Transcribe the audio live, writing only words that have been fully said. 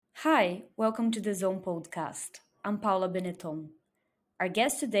Hi, welcome to the Zone podcast. I'm Paula Benetton. Our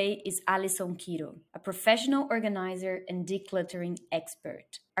guest today is Alison Kero, a professional organizer and decluttering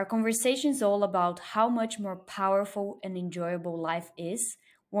expert. Our conversation is all about how much more powerful and enjoyable life is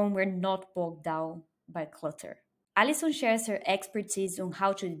when we're not bogged down by clutter. Alison shares her expertise on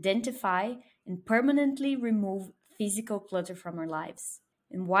how to identify and permanently remove physical clutter from our lives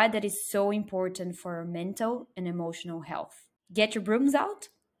and why that is so important for our mental and emotional health. Get your brooms out,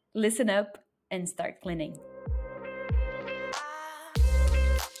 listen up, and start cleaning.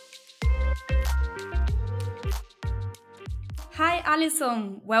 Hi,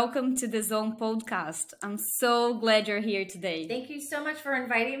 Alison. Welcome to the Zone podcast. I'm so glad you're here today. Thank you so much for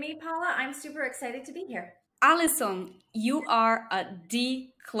inviting me, Paula. I'm super excited to be here. Alison, you are a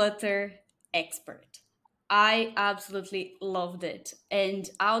declutter expert. I absolutely loved it. And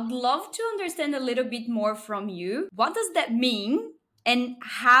I would love to understand a little bit more from you. What does that mean? And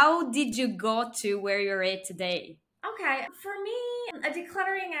how did you go to where you're at today? Okay, for me, a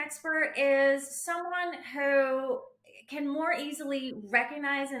decluttering expert is someone who can more easily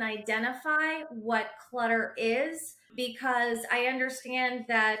recognize and identify what clutter is because I understand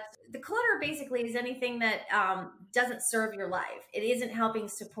that the clutter basically is anything that doesn't serve your life. It isn't helping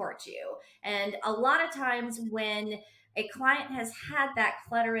support you. And a lot of times when a client has had that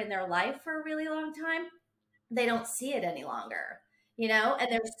clutter in their life for a really long time, they don't see it any longer, and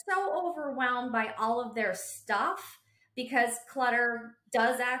they're so overwhelmed by all of their stuff because clutter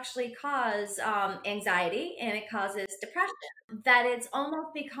does actually cause anxiety and it causes depression, that it's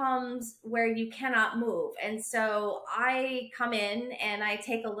almost becomes where you cannot move. And so I come in and I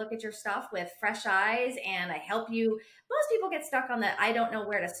take a look at your stuff with fresh eyes and I help you. Most people get stuck on the I don't know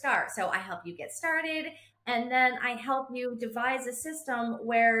where to start. So I help you get started. And then I help you devise a system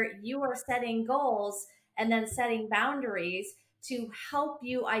where you are setting goals and then setting boundaries to help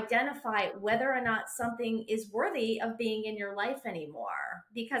you identify whether or not something is worthy of being in your life anymore.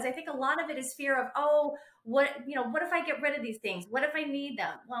 Because I think a lot of it is fear of, oh, what if I get rid of these things? What if I need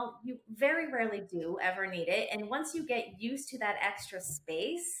them? Well, you very rarely do ever need it. And once you get used to that extra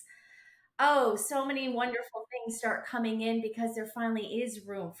space, oh, so many wonderful things start coming in because there finally is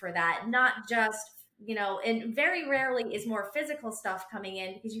room for that. Not just, and very rarely is more physical stuff coming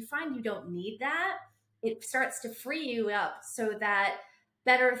in because you find you don't need that. It starts to free you up so that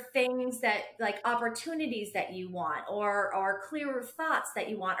better things, that like opportunities that you want, or clearer thoughts that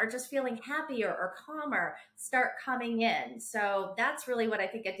you want, or just feeling happier or calmer start coming in. So that's really what I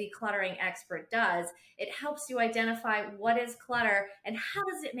think a decluttering expert does. It helps you identify what is clutter and how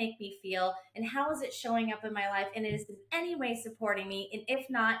does it make me feel and how is it showing up in my life, and is in any way supporting me, and if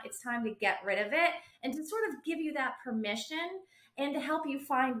not, it's time to get rid of it, and to sort of give you that permission and to help you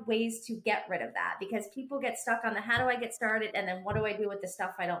find ways to get rid of that, because people get stuck on the how do I get started and then what do I do with the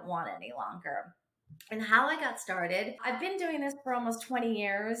stuff I don't want any longer. And how I got started, I've been doing this for almost 20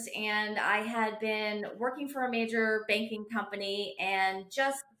 years, and I had been working for a major banking company and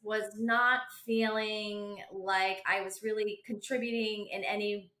just was not feeling like I was really contributing in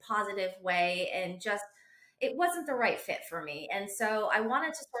any positive way, and just it wasn't the right fit for me. And so I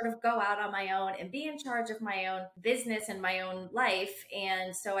wanted to sort of go out on my own and be in charge of my own business and my own life.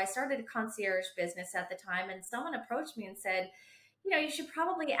 And so I started a concierge business at the time, and someone approached me and said, you should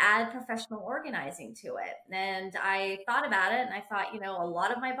probably add professional organizing to it. And I thought about it and I thought, a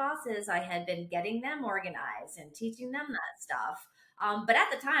lot of my bosses, I had been getting them organized and teaching them that stuff. But at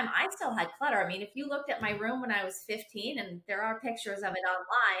the time, I still had clutter. I mean, if you looked at my room when I was 15, and there are pictures of it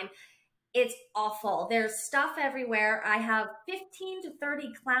online, it's awful. There's stuff everywhere. I have 15 to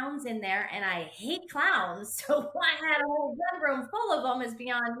 30 clowns in there, and I hate clowns. So I had a whole bedroom full of them is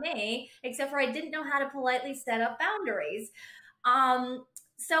beyond me, except for I didn't know how to politely set up boundaries.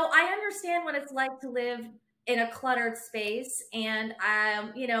 So I understand what it's like to live in a cluttered space. And,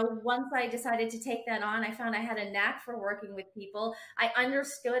 once I decided to take that on, I found I had a knack for working with people. I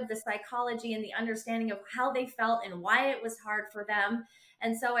understood the psychology and the understanding of how they felt and why it was hard for them.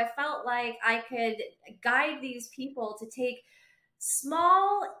 And so I felt like I could guide these people to take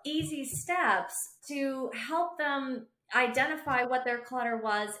small, easy steps to help them identify what their clutter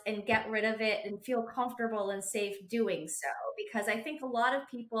was and get rid of it and feel comfortable and safe doing so. Because I think a lot of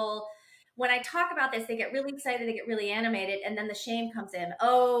people, when I talk about this, they get really excited, they get really animated, and then the shame comes in.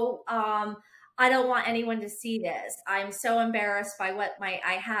 Oh, I don't want anyone to see this. I'm so embarrassed by what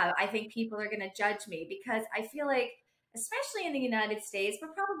I have. I think people are going to judge me, because I feel like, especially in the United States,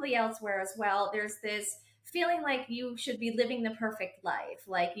 but probably elsewhere as well, there's this feeling like you should be living the perfect life,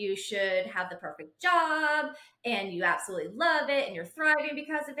 like you should have the perfect job and you absolutely love it and you're thriving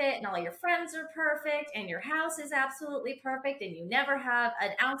because of it and all your friends are perfect and your house is absolutely perfect and you never have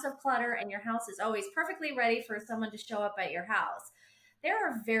an ounce of clutter and your house is always perfectly ready for someone to show up at your house. There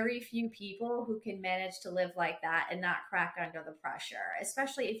are very few people who can manage to live like that and not crack under the pressure,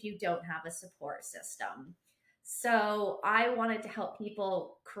 especially if you don't have a support system. So I wanted to help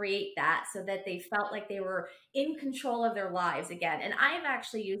people create that so that they felt like they were in control of their lives again. And I've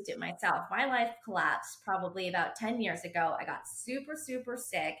actually used it myself. My life collapsed probably about 10 years ago. I got super, super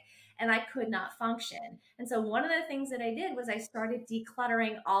sick and I could not function. And so one of the things that I did was I started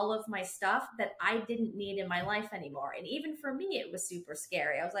decluttering all of my stuff that I didn't need in my life anymore. And even for me, it was super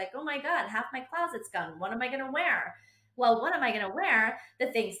scary. I was like, oh my God, half my closet's gone. What am I going to wear? Well, what am I going to wear?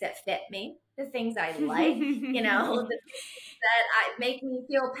 The things that fit me, the things I like, the that make me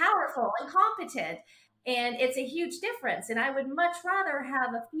feel powerful and competent. And it's a huge difference. And I would much rather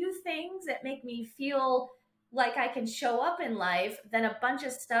have a few things that make me feel like I can show up in life than a bunch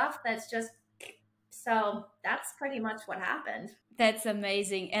of stuff that's just so that's pretty much what happened. That's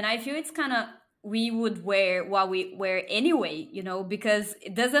amazing. And I feel it's kind of we would wear what we wear anyway, because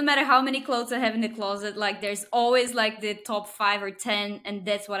it doesn't matter how many clothes I have in the closet, like there's always like the top 5 or 10 and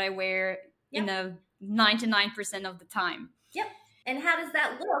that's what I wear Yep. in a 99% of the time. Yep. And how does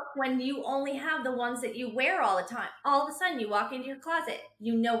that look when you only have the ones that you wear all the time? All of a sudden, you walk into your closet,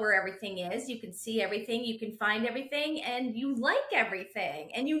 you know where everything is, you can see everything, you can find everything, and you like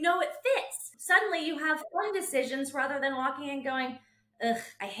everything, and you know it fits. Suddenly, you have fun decisions rather than walking and going, ugh,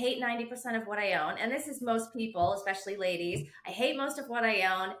 I hate 90% of what I own. And this is most people, especially ladies. I hate most of what I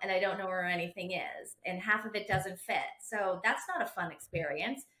own, and I don't know where anything is, and half of it doesn't fit. So that's not a fun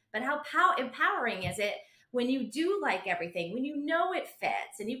experience. But how empowering is it when you do like everything, when you know it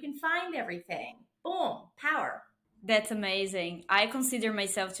fits and you can find everything? Boom, power. That's amazing. I consider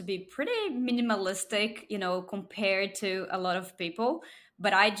myself to be pretty minimalistic, compared to a lot of people.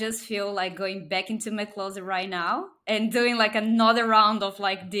 But I just feel like going back into my closet right now and doing like another round of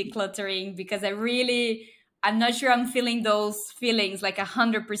like decluttering because I'm not sure I'm feeling those feelings like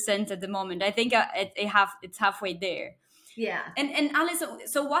 100% at the moment. I think it's halfway there. Yeah. And Alice,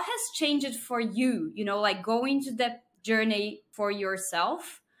 so what has changed for you? Like going to that journey for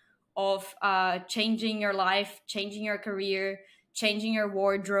yourself of changing your life, changing your career, changing your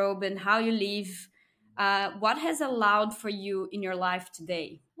wardrobe, and how you live. What has allowed for you in your life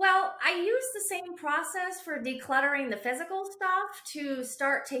today? Well, I use the same process for decluttering the physical stuff to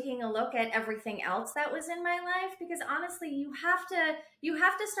start taking a look at everything else that was in my life, because honestly, you have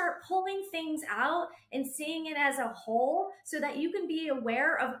to start pulling things out and seeing it as a whole so that you can be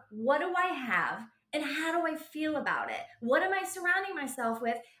aware of what do I have and how do I feel about it? What am I surrounding myself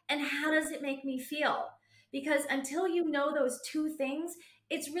with and how does it make me feel? Because until you know those two things,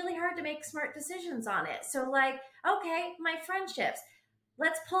 it's really hard to make smart decisions on it. So like, okay, my friendships,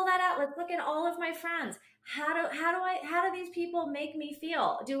 let's pull that out. Let's look at all of my friends. How do these people make me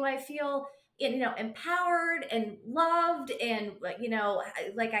feel? Do I feel empowered and loved and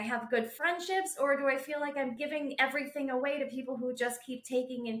like I have good friendships, or do I feel like I'm giving everything away to people who just keep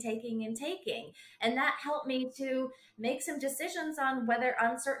taking and taking and taking? And that helped me to make some decisions on whether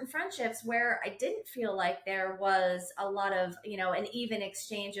on certain friendships where I didn't feel like there was a lot of an even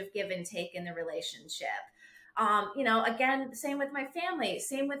exchange of give and take in the relationship. Again, same with my family,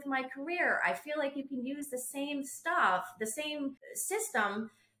 same with my career. I feel like you can use the same stuff, the same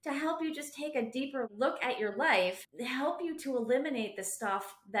system to help you just take a deeper look at your life, help you to eliminate the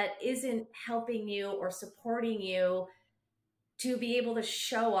stuff that isn't helping you or supporting you to be able to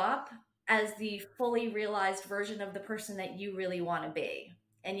show up as the fully realized version of the person that you really want to be.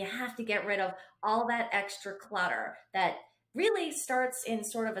 And you have to get rid of all that extra clutter that really starts in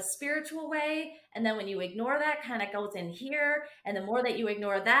sort of a spiritual way. And then when you ignore that, kind of goes in here. And the more that you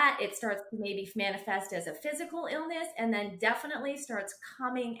ignore that, it starts to maybe manifest as a physical illness and then definitely starts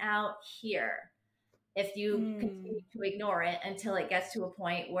coming out here if you Hmm. continue to ignore it until it gets to a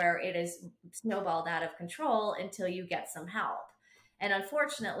point where it is snowballed out of control until you get some help. And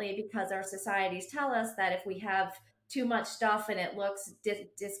unfortunately, because our societies tell us that if we have too much stuff and it looks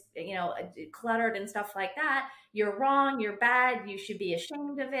cluttered and stuff like that, you're wrong, you're bad, you should be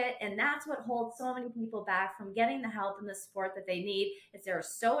ashamed of it. And that's what holds so many people back from getting the help and the support that they need, is they're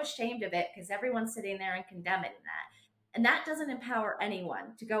so ashamed of it because everyone's sitting there and condemning that. And that doesn't empower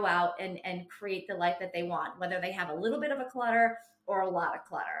anyone to go out and create the life that they want, whether they have a little bit of a clutter or a lot of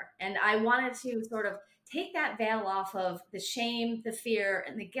clutter. And I wanted to sort of take that veil off of the shame, the fear,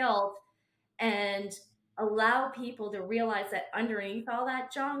 and the guilt and allow people to realize that underneath all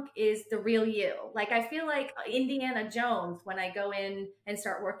that junk is the real you. Like I feel like Indiana Jones when I go in and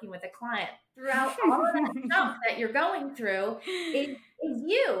start working with a client. Throughout all of that junk that you're going through is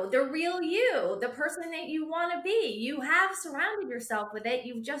you, the real you, the person that you want to be. You have surrounded yourself with it.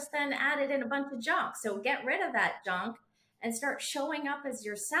 You've just then added in a bunch of junk. So get rid of that junk and start showing up as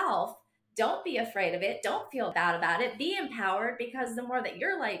yourself. Don't be afraid of it. Don't feel bad about it. Be empowered because the more that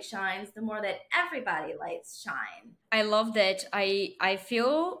your light shines, the more that everybody lights shine. I love that. I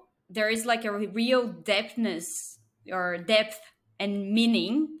feel there is like a real depthness or depth and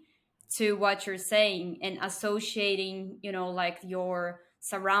meaning to what you're saying, and associating, like your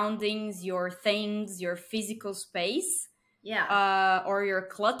surroundings, your things, your physical space, Yeah. or your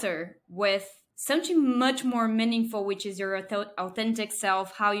clutter with something much more meaningful, which is your authentic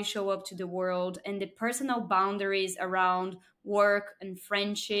self, how you show up to the world, and the personal boundaries around work and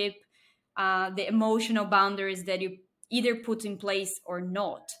friendship, the emotional boundaries that you either put in place or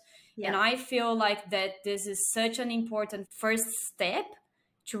not. And Yeah. I feel like that this is such an important first step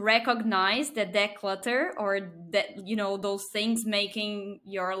to recognize that clutter, or that, those things making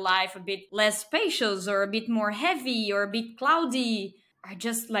your life a bit less spacious or a bit more heavy or a bit cloudy, are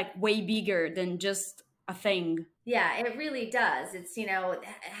just like way bigger than just a thing. Yeah, it really does. It's,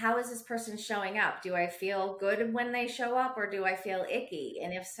 how is this person showing up? Do I feel good when they show up or do I feel icky?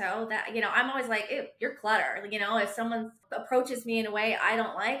 And if so, that, I'm always like, ew, you're clutter. If someone approaches me in a way I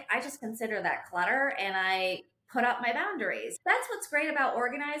don't like, I just consider that clutter and I put up my boundaries. That's what's great about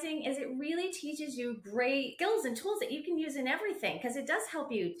organizing is it really teaches you great skills and tools that you can use in everything because it does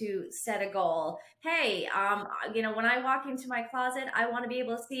help you to set a goal. Hey, when I walk into my closet, I want to be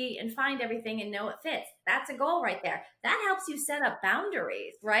able to see and find everything and know it fits. That's a goal right there. That helps you set up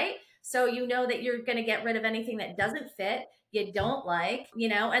boundaries, right? So you know that you're going to get rid of anything that doesn't fit, you don't like,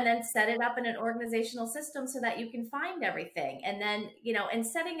 and then set it up in an organizational system so that you can find everything. And then, and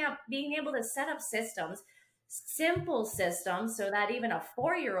setting up, being able to set up systems, simple systems so that even a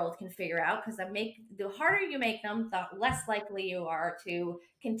 4-year-old can figure out, because the harder you make them, the less likely you are to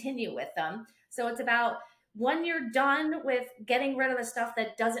continue with them. So it's about when you're done with getting rid of the stuff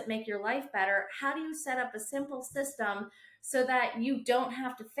that doesn't make your life better, how do you set up a simple system so that you don't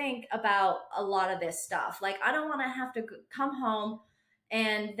have to think about a lot of this stuff? Like, I don't want to have to come home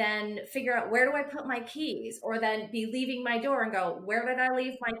and then figure out where do I put my keys, or then be leaving my door and go, where did I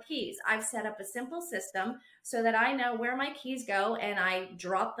leave my keys? I've set up a simple system so that I know where my keys go and I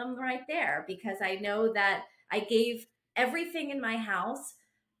drop them right there because I know that I gave everything in my house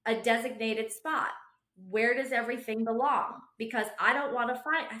a designated spot. Where does everything belong? Because I don't want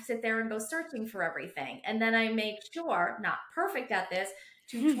to sit there and go searching for everything. And then I make sure, not perfect at this,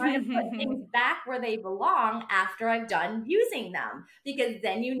 to try to put things back where they belong after I've done using them, because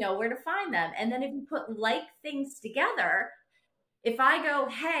then you know where to find them. And then if you put like things together, if I go,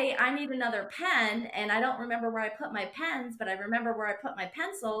 hey, I need another pen and I don't remember where I put my pens, but I remember where I put my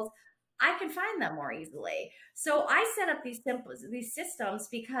pencils, I can find them more easily. So I set up these systems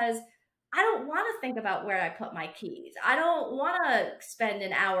because I don't want to think about where I put my keys. I don't want to spend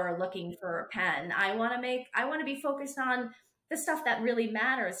an hour looking for a pen. I want to be focused on the stuff that really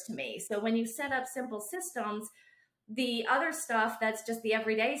matters to me. So when you set up simple systems, the other stuff that's just the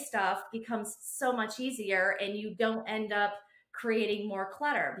everyday stuff becomes so much easier and you don't end up creating more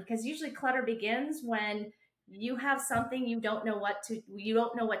clutter, because usually clutter begins when you have something you don't know what to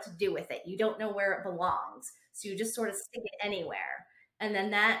do with it. You don't know where it belongs. So you just sort of stick it anywhere. And then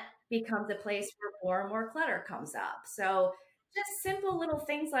that becomes a place where more and more clutter comes up. So just simple little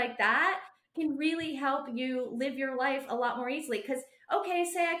things like that can really help you live your life a lot more easily. Because, okay,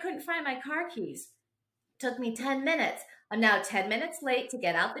 say I couldn't find my car keys. Took me 10 minutes. I'm now 10 minutes late to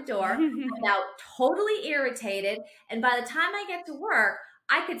get out the door. I'm now totally irritated. And by the time I get to work,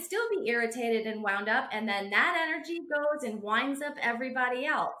 I could still be irritated and wound up. And then that energy goes and winds up everybody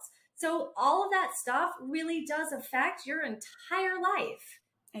else. So all of that stuff really does affect your entire life.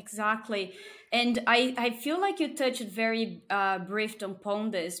 Exactly. And I feel like you touched very brief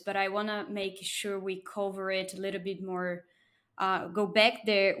upon this, but I want to make sure we cover it a little bit more, go back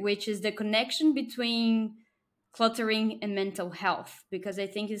there, which is the connection between cluttering and mental health, because I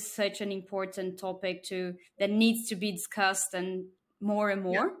think it's such an important topic that needs to be discussed and Yeah.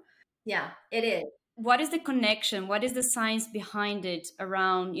 more. Yeah, it is. What is the connection? What is the science behind it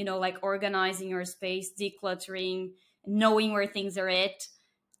around, like organizing your space, decluttering, knowing where things are at,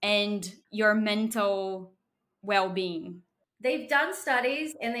 and your mental well-being? They've done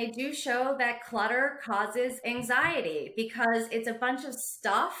studies and they do show that clutter causes anxiety because it's a bunch of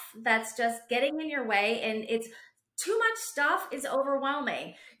stuff that's just getting in your way, and it's Too much stuff is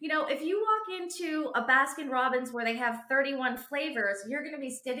overwhelming. If you walk into a Baskin Robbins where they have 31 flavors, you're going to be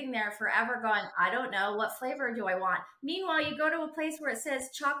sitting there forever going, I don't know, what flavor do I want? Meanwhile, you go to a place where it says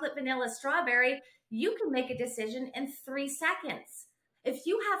chocolate, vanilla, strawberry, you can make a decision in 3 seconds. If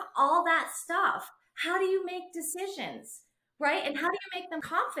you have all that stuff, how do you make decisions? Right? And how do you make them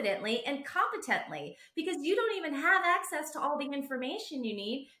confidently and competently? Because you don't even have access to all the information you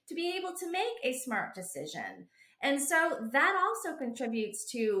need to be able to make a smart decision. And so that also contributes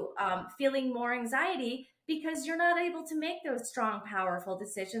to feeling more anxiety because you're not able to make those strong, powerful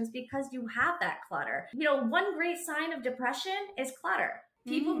decisions because you have that clutter. One great sign of depression is clutter.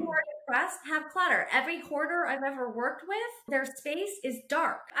 People who are depressed have clutter. Every hoarder I've ever worked with, their space is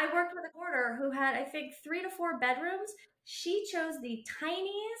dark. I worked with a hoarder who had, I think, 3 to 4 bedrooms. She chose the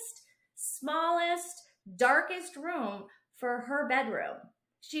tiniest, smallest, darkest room for her bedroom.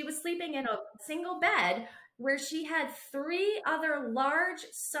 She was sleeping in a single bed where she had 3 other large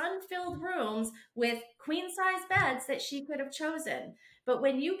sun-filled rooms with queen-size beds that she could have chosen. But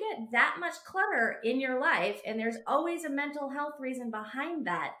when you get that much clutter in your life, and there's always a mental health reason behind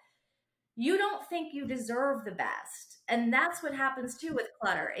that, you don't think you deserve the best. And that's what happens too with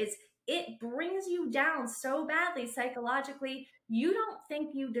clutter, is it brings you down so badly psychologically, you don't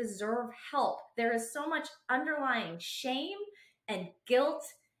think you deserve help. There is so much underlying shame and guilt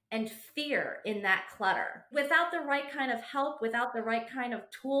and fear in that clutter. Without the right kind of help, without the right kind of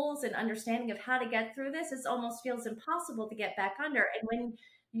tools and understanding of how to get through this, it almost feels impossible to get back under. And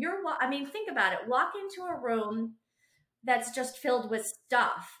when think about it, walk into a room that's just filled with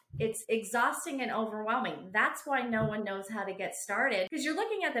stuff. It's exhausting and overwhelming. That's why no one knows how to get started, because you're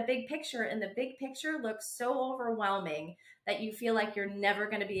looking at the big picture, and the big picture looks so overwhelming that you feel like you're never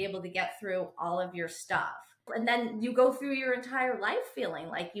going to be able to get through all of your stuff. And then you go through your entire life feeling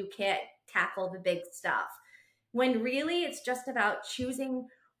like you can't tackle the big stuff, when really it's just about choosing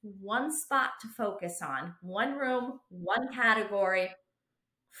one spot to focus on, one room, one category,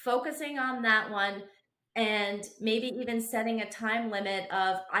 focusing on that one, and maybe even setting a time limit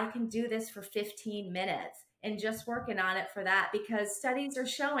of, I can do this for 15 minutes and just working on it for that. Because studies are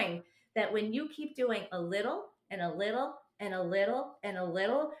showing that when you keep doing a little and a little and a little and a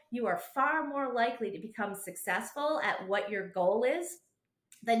little, you are far more likely to become successful at what your goal is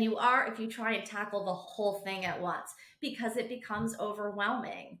than you are if you try and tackle the whole thing at once, because it becomes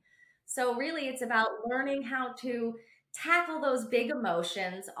overwhelming. So really it's about learning how to tackle those big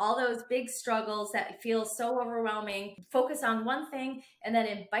emotions, all those big struggles that feel so overwhelming, focus on one thing, and then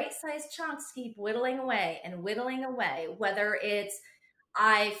in bite-sized chunks keep whittling away and whittling away. Whether it's,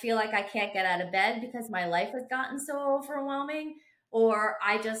 I feel like I can't get out of bed because my life has gotten so overwhelming, or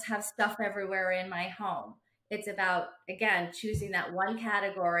I just have stuff everywhere in my home. It's about, again, choosing that one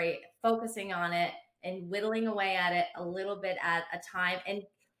category, focusing on it, and whittling away at it a little bit at a time, and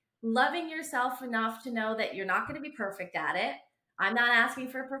loving yourself enough to know that you're not going to be perfect at it. I'm not asking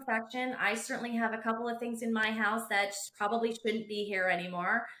for perfection. I certainly have a couple of things in my house that probably shouldn't be here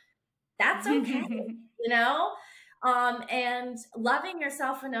anymore. That's okay, you know? And loving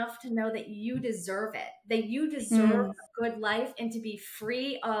yourself enough to know that you deserve it, that you deserve a good life, and to be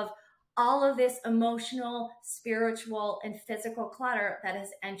free of all of this emotional, spiritual, and physical clutter that has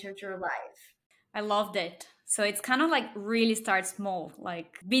entered your life. I love that. So it's kind of like really start small,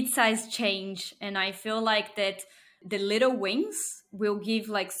 like bit-sized change. And I feel like that the little wins will give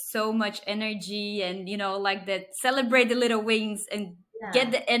like so much energy, and, like that, celebrate the little wins and get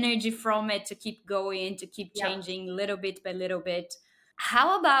Yeah. the energy from it to keep going, to keep Yep. changing little bit by little bit.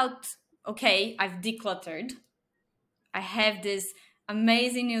 How about, okay, I've decluttered. I have this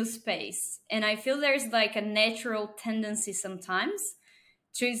amazing new space, and I feel there's like a natural tendency sometimes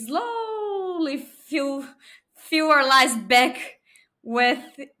to slowly fill our lives back with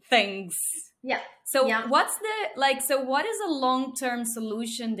things. Yeah. So Yeah. what's the so what is a long-term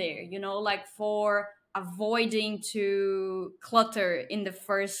solution there, like for avoiding to clutter in the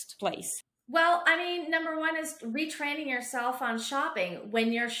first place? Well, number one is retraining yourself on shopping.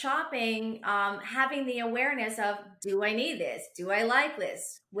 When you're shopping, having the awareness of, do I need this? Do I like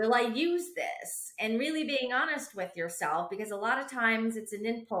this? Will I use this? And really being honest with yourself, because a lot of times it's an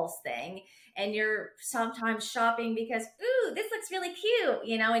impulse thing, and you're sometimes shopping because, ooh, this looks really cute,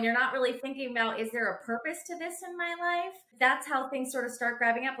 and you're not really thinking about, is there a purpose to this in my life? That's how things sort of start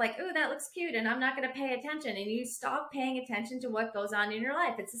grabbing up, like, ooh, that looks cute, and I'm not going to pay attention. And you stop paying attention to what goes on in your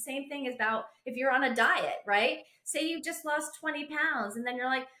life. It's the same thing as about if you're on a diet, right? Say you just lost 20 pounds, and then you're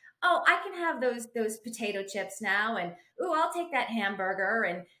like, oh, I can have those potato chips now, and ooh, I'll take that hamburger.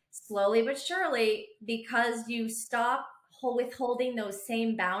 And slowly but surely, because you stop withholding those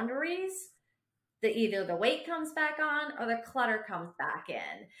same boundaries, either the weight comes back on or the clutter comes back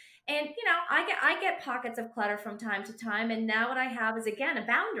in. And I get pockets of clutter from time to time, and now what I have is, again, a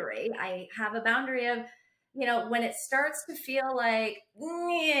boundary. I have a boundary of, when it starts to feel like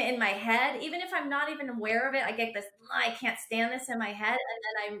in my head, even if I'm not even aware of it, I get this, I can't stand this in my head. And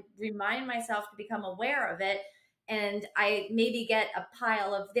then I remind myself to become aware of it. And I maybe get a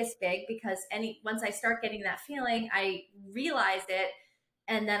pile of this big, because once I start getting that feeling, I realize it,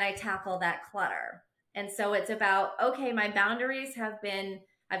 and then I tackle that clutter. And so it's about, okay, my boundaries I've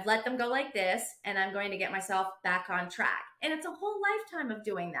let them go like this, and I'm going to get myself back on track. And it's a whole lifetime of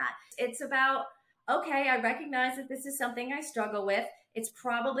doing that. It's about, okay, I recognize that this is something I struggle with. It's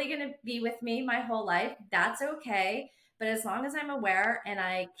probably going to be with me my whole life. That's okay. But as long as I'm aware and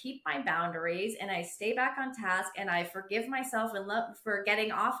I keep my boundaries and I stay back on task and I forgive myself and love for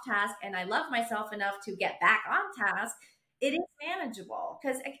getting off task, and I love myself enough to get back on task, it is manageable.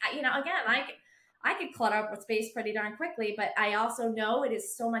 Because, again, I could clutter up with space pretty darn quickly, but I also know it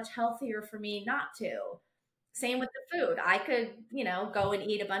is so much healthier for me not to. Same with the food. I could, go and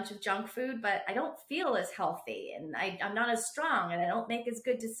eat a bunch of junk food, but I don't feel as healthy, and I'm not as strong, and I don't make as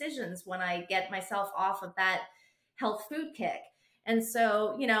good decisions when I get myself off of that health food kick. And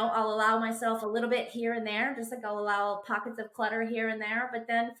so, I'll allow myself a little bit here and there, just like I'll allow pockets of clutter here and there. But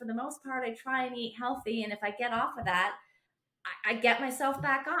then for the most part, I try and eat healthy. And if I get off of that, I get myself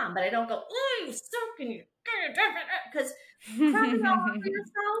back on, but I don't go, oh, you suck, and you, because crumbing all over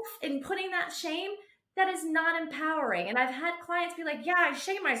yourself and putting that shame, that is not empowering. And I've had clients be like, yeah, I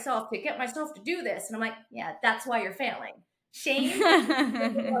shame myself to get myself to do this. And I'm like, yeah, that's why you're failing. Shame is a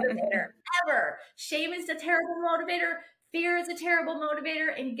motivator ever. Shame is a terrible motivator. Fear is a terrible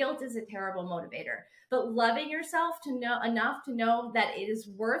motivator, and guilt is a terrible motivator. But loving yourself to know enough to know that it is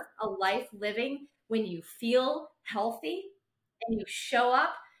worth a life living when you feel healthy and you show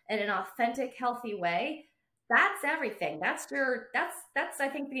up in an authentic, healthy way, that's everything. That's I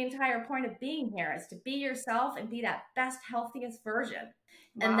think the entire point of being here is to be yourself and be that best, healthiest version.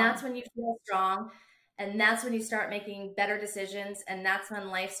 And that's Wow. when you feel strong. And that's when you start making better decisions. And that's when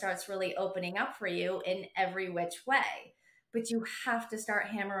life starts really opening up for you in every which way. But you have to start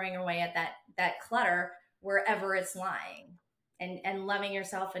hammering away at that clutter wherever it's lying, and loving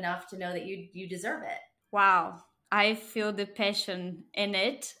yourself enough to know that you deserve it. Wow. I feel the passion in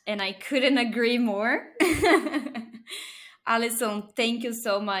it, and I couldn't agree more. Alison, thank you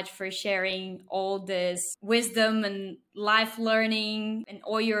so much for sharing all this wisdom and life learning and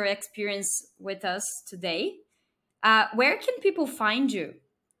all your experience with us today. Where can people find you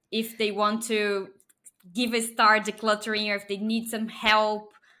if they want to give a start decluttering, or if they need some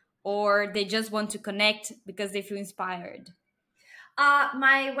help, or they just want to connect because they feel inspired?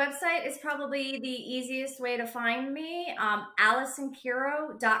 My website is probably the easiest way to find me.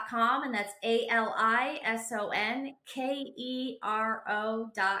 AlisonKero.com, and that's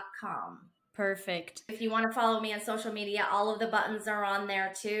ALISONKERO.com. Perfect. If you want to follow me on social media, all of the buttons are on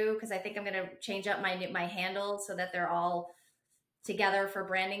there too, because I think I'm going to change up my handles so that they're all together for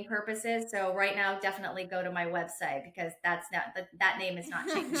branding purposes. So right now, definitely go to my website, because that name is not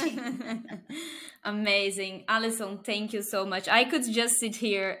changing. Amazing. Alison, thank you so much. I could just sit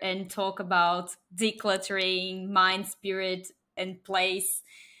here and talk about decluttering, mind, spirit, and place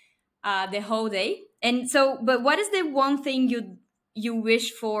the whole day. And so, but what is the one thing you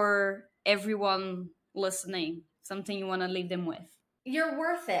wish for everyone listening? Something you want to leave them with? You're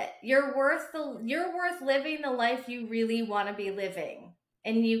worth it. You're worth living the life you really want to be living.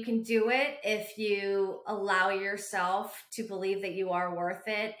 And you can do it if you allow yourself to believe that you are worth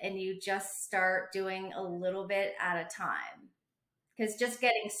it, and you just start doing a little bit at a time. Because just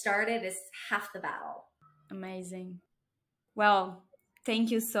getting started is half the battle. Amazing. Well, thank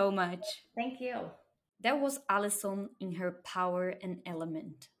you so much. Thank you. That was Alison in her power and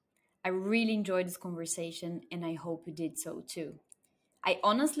element. I really enjoyed this conversation, and I hope you did so too. I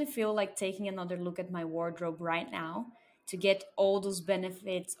honestly feel like taking another look at my wardrobe right now to get all those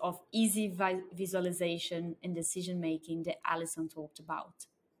benefits of easy visualization and decision making that Alison talked about.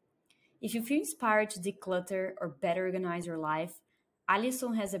 If you feel inspired to declutter or better organize your life,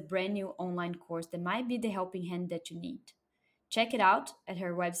 Alison has a brand new online course that might be the helping hand that you need. Check it out at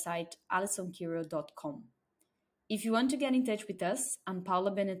her website, alisonkero.com. If you want to get in touch with us, I'm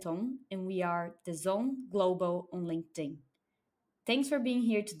Paula Benetton, and we are The Zone Global on LinkedIn. Thanks for being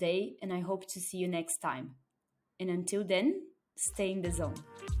here today, and I hope to see you next time. And until then, stay in the zone.